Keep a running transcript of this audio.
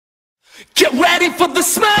Get ready for the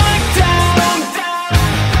smackdown.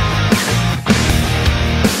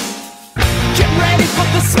 Get ready for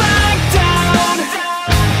the smackdown.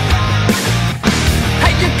 How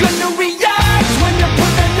you gonna react when you're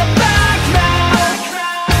put in the back now?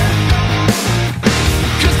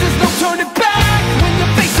 'Cause there's no turning back when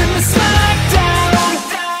you're facing the smackdown.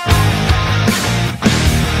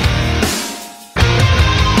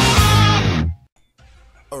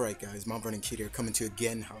 Alright guys, Mount Vernon Kid here, coming to you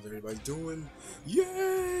again. How's everybody doing?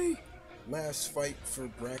 Yay! Last fight for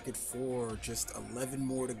bracket 4, just 11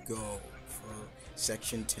 more to go for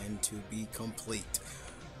section 10 to be complete.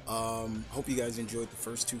 Hope you guys enjoyed the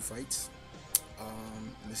first two fights.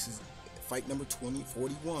 This is fight number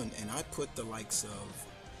 41, and I put the likes of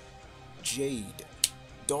Jade,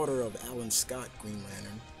 daughter of Alan Scott, Green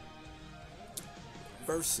Lantern,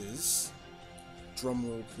 versus... drum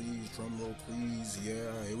roll please,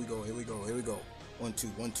 yeah, here we go. 1 2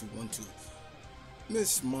 1 2 1 2.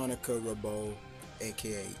 Miss Monica Rambeau,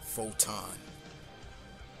 aka Photon.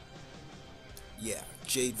 Yeah,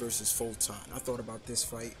 Jade versus Photon. I thought about this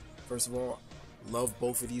fight. First of all, love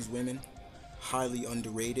both of these women, highly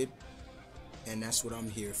underrated, and that's what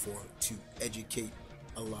I'm here for, to educate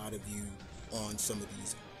a lot of you on some of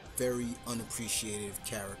these very unappreciated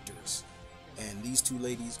characters. And these two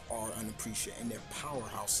ladies are unappreciated, and they're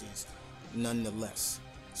powerhouses nonetheless.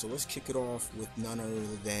 So let's kick it off with none other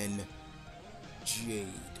than Jade.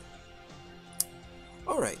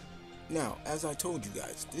 Alright, now as I told you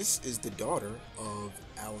guys, this is the daughter of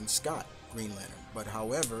Alan Scott, Green Lantern. But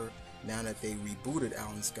however, now that they rebooted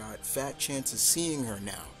Alan Scott, fat chance of seeing her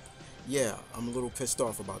now. Yeah, I'm a little pissed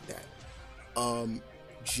off about that.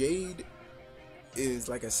 Jade is,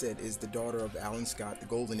 like I said, is the daughter of Alan Scott, the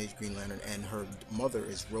Golden Age Green Lantern, and her mother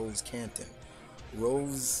is Rose Canton.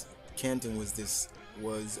 Rose Canton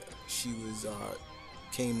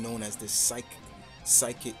came known as this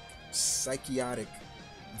psychotic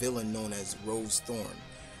villain known as Rose Thorn,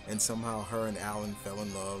 and somehow her and Alan fell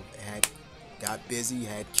in love, got busy,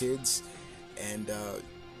 had kids, and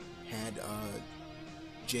had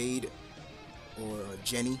Jade, or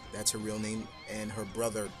Jenny, that's her real name, and her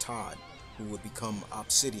brother Todd, who would become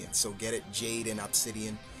Obsidian. So get it, Jade and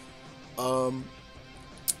Obsidian.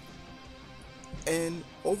 And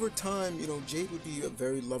over time, you know, Jade would be a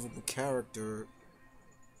very lovable character.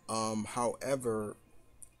 However,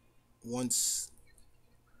 once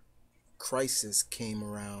Crisis came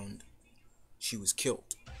around, she was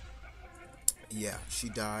killed. Yeah, she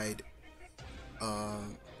died.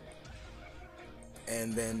 And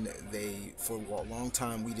then for a long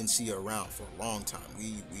time, we didn't see her around for a long time.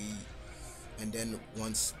 And then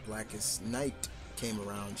once Blackest Night came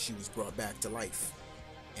around, she was brought back to life,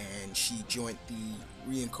 and she joined the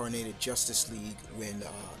reincarnated Justice League when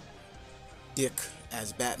Dick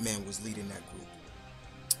as Batman was leading that group,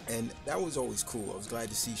 and that was always cool. I was glad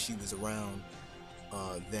to see she was around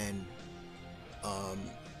then.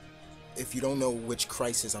 If you don't know which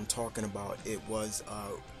Crisis I'm talking about, it was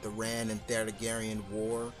the Rand and Targaryen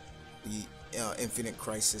War, the Infinite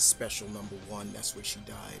Crisis Special #1. That's where she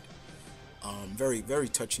died. Very, very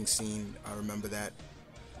touching scene. I remember that.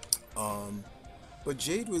 But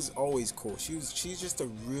Jade was always cool. She's just a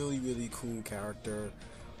really, really cool character.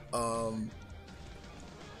 One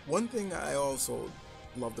thing I also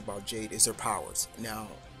loved about Jade is her powers. Now,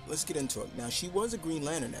 let's get into it. Now, she was a Green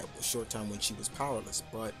Lantern at a short time when she was powerless,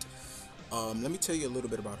 but let me tell you a little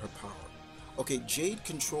bit about her power. Okay, Jade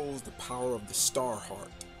controls the power of the Star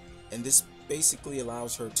Heart, and this basically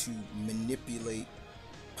allows her to manipulate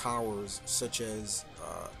powers such as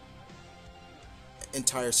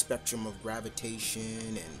entire spectrum of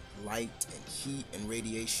gravitation and light and heat and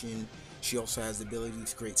radiation. She also has the ability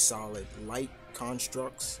to create solid light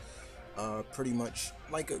constructs, pretty much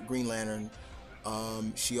like a Green Lantern.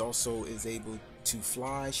 She also is able to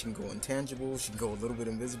fly. She can go intangible, she can go a little bit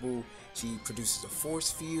invisible. She produces a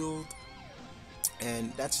force field,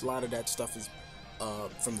 and a lot of that stuff is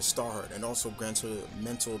from the Star Heart, and also grants her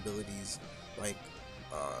mental abilities like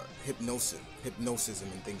hypnosis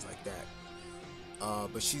and things like that.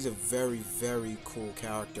 But she's a very, very cool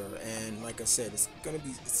character, and like I said, it's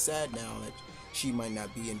sad now that she might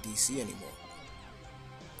not be in DC anymore.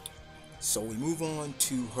 So we move on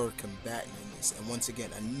to her combatant in this, and once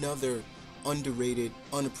again, another underrated,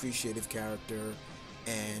 unappreciated character,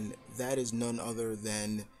 and that is none other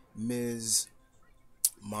than Ms.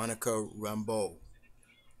 Monica Rambeau,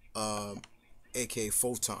 aka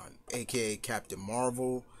Photon, aka Captain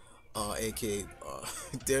Marvel, aka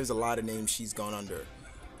there's a lot of names she's gone under.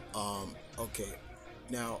 Okay,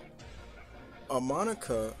 now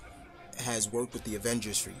Monica has worked with the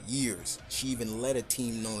Avengers for years. She even led a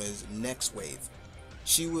team known as Next Wave.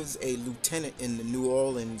 She was a lieutenant in the New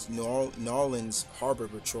Orleans Harbor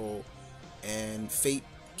Patrol, and fate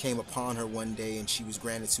came upon her one day and she was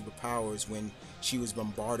granted superpowers when she was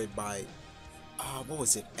bombarded by what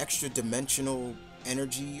was it, extra dimensional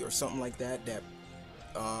energy or something like that, that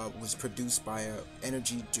was produced by a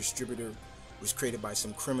energy distributor, was created by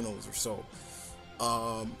some criminals or so.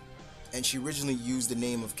 And she originally used the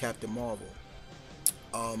name of Captain Marvel.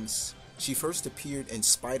 She first appeared in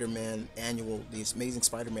Spider-Man Annual, the Amazing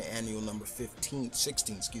Spider-Man Annual number 16,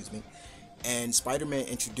 excuse me. And Spider-Man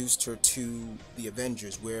introduced her to the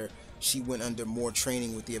Avengers, where she went under more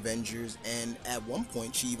training with the Avengers, and at one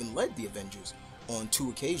point she even led the Avengers on 2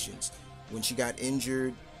 occasions. When she got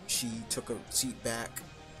injured, she took a seat back,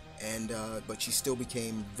 and but she still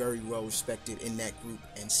became very well respected in that group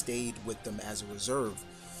and stayed with them as a reserve.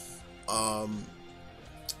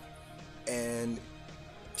 And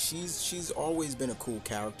she's always been a cool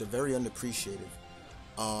character, very unappreciated.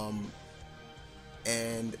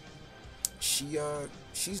 And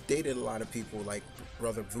she's dated a lot of people, like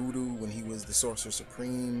Brother Voodoo when he was the Sorcerer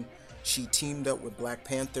Supreme. She teamed up with Black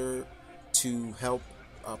Panther to help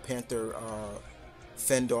Panther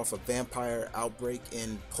fend off a vampire outbreak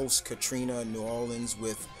in post-Katrina New Orleans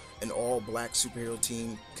with an all-black superhero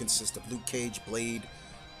team consist of Luke Cage, Blade,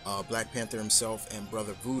 Black Panther himself, and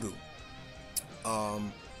Brother Voodoo.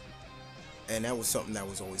 And that was something that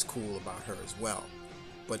was always cool about her as well.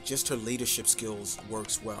 But just her leadership skills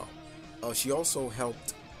works well. She also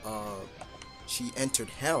helped, she entered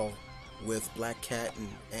Hell with Black Cat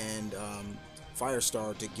and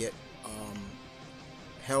Firestar to get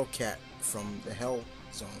Hellcat from the Hell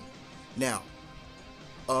Zone. Now,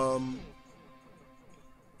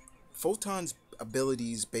 Photon's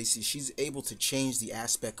abilities, basically, she's able to change the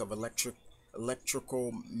aspect of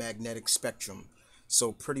electrical magnetic spectrum.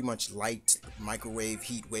 So pretty much light, microwave,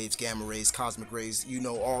 heat waves, gamma rays, cosmic rays, you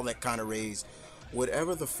know, all that kind of rays.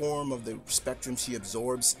 Whatever the form of the spectrum she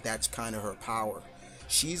absorbs, that's kind of her power.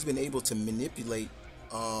 She's been able to manipulate,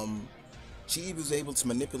 she was able to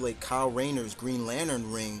manipulate Kyle Rayner's Green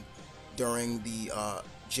Lantern ring during the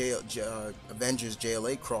Avengers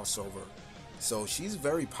JLA crossover. So she's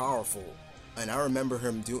very powerful. And I remember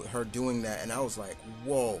her doing that, and I was like,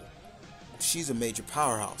 whoa, she's a major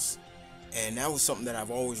powerhouse. And that was something that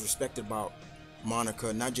I've always respected about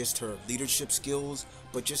Monica, not just her leadership skills,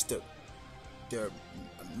 but just the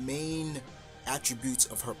main attributes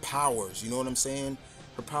of her powers. You know what I'm saying?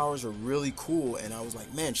 Her powers are really cool, and I was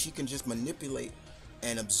like, man, she can just manipulate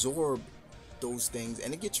and absorb those things,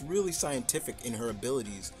 and it gets really scientific in her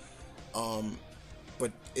abilities.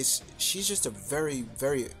 But she's just a very,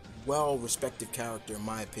 very well respected character in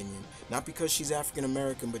my opinion, not because she's African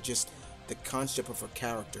American, but just the concept of her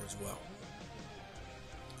character as well.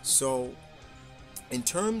 So in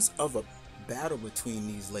terms of a battle between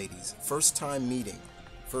these ladies, first time meeting,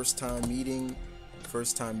 first time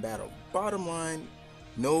battle, bottom line,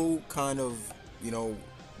 no kind of, you know,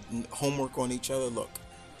 homework on each other. Look,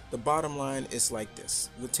 the bottom line is like this.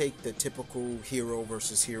 We'll take the typical hero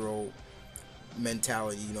versus hero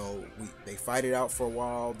mentality. You know, they fight it out for a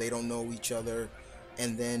while, they don't know each other,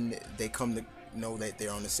 and then they come to know that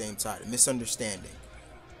they're on the same side. A misunderstanding.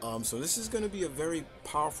 So this is going to be a very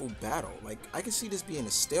powerful battle. Like, I can see this being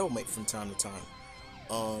a stalemate from time to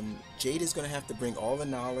time. Jade is going to have to bring all the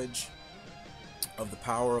knowledge of the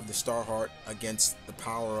power of the Starheart against the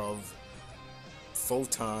power of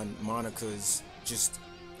Photon, Monica's just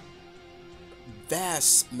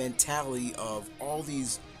vast mentality of all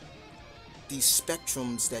these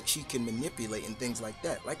spectrums that she can manipulate and things like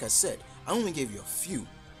that. Like I said, I only gave you a few.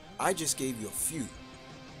 I just gave you a few.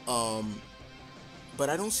 But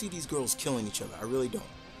I don't see these girls killing each other. I really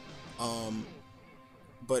don't.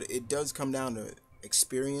 But it does come down to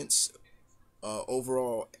experience,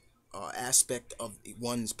 overall aspect of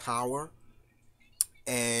one's power,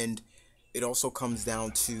 and it also comes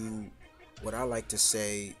down to what I like to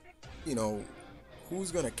say, you know,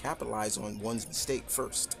 who's going to capitalize on one's mistake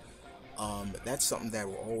first. That's something that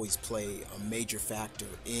will always play a major factor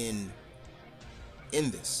in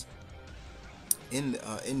these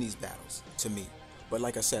battles to me. But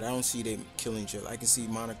like I said, I don't see them killing each other. I can see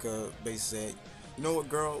Monica basically say, you know what,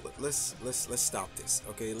 girl, let's stop this.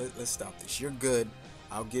 Okay, let's stop this. You're good,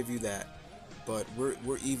 I'll give you that, but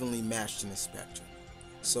we're evenly matched in the spectrum.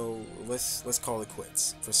 So let's call it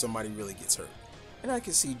quits for somebody really gets hurt. And I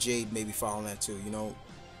can see Jade maybe following that too, you know,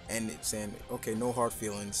 and saying, okay, no hard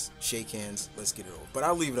feelings, shake hands, let's get it over. But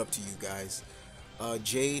I'll leave it up to you guys.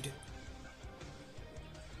 Jade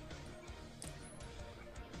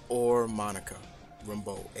or Monica?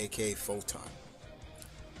 Rimbaud, aka Photon.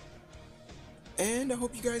 And I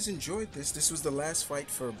hope you guys enjoyed this. This was the last fight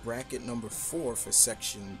for bracket number 4 for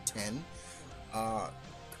section 10.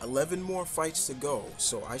 11 more fights to go,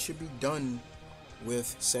 so I should be done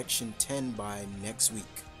with section 10 by next week.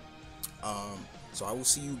 So I will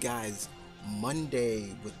see you guys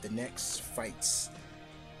Monday with the next fights.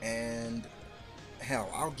 And hell,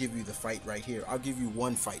 I'll give you the fight right here. I'll give you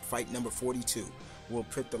one fight. Fight number 42. We'll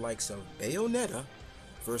pit the likes of Bayonetta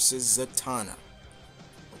versus Zatanna.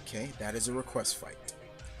 Okay, that is a request fight.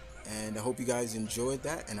 And I hope you guys enjoyed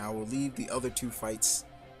that, and I will leave the other 2 fights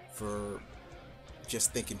for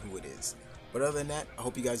just thinking who it is. But other than that, I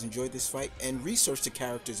hope you guys enjoyed this fight, and research the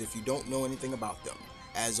characters if you don't know anything about them.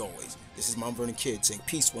 As always, this is Mount Vernon Kid saying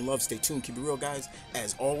peace, one love, stay tuned, keep it real, guys.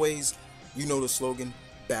 As always, you know the slogan,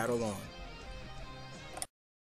 battle on.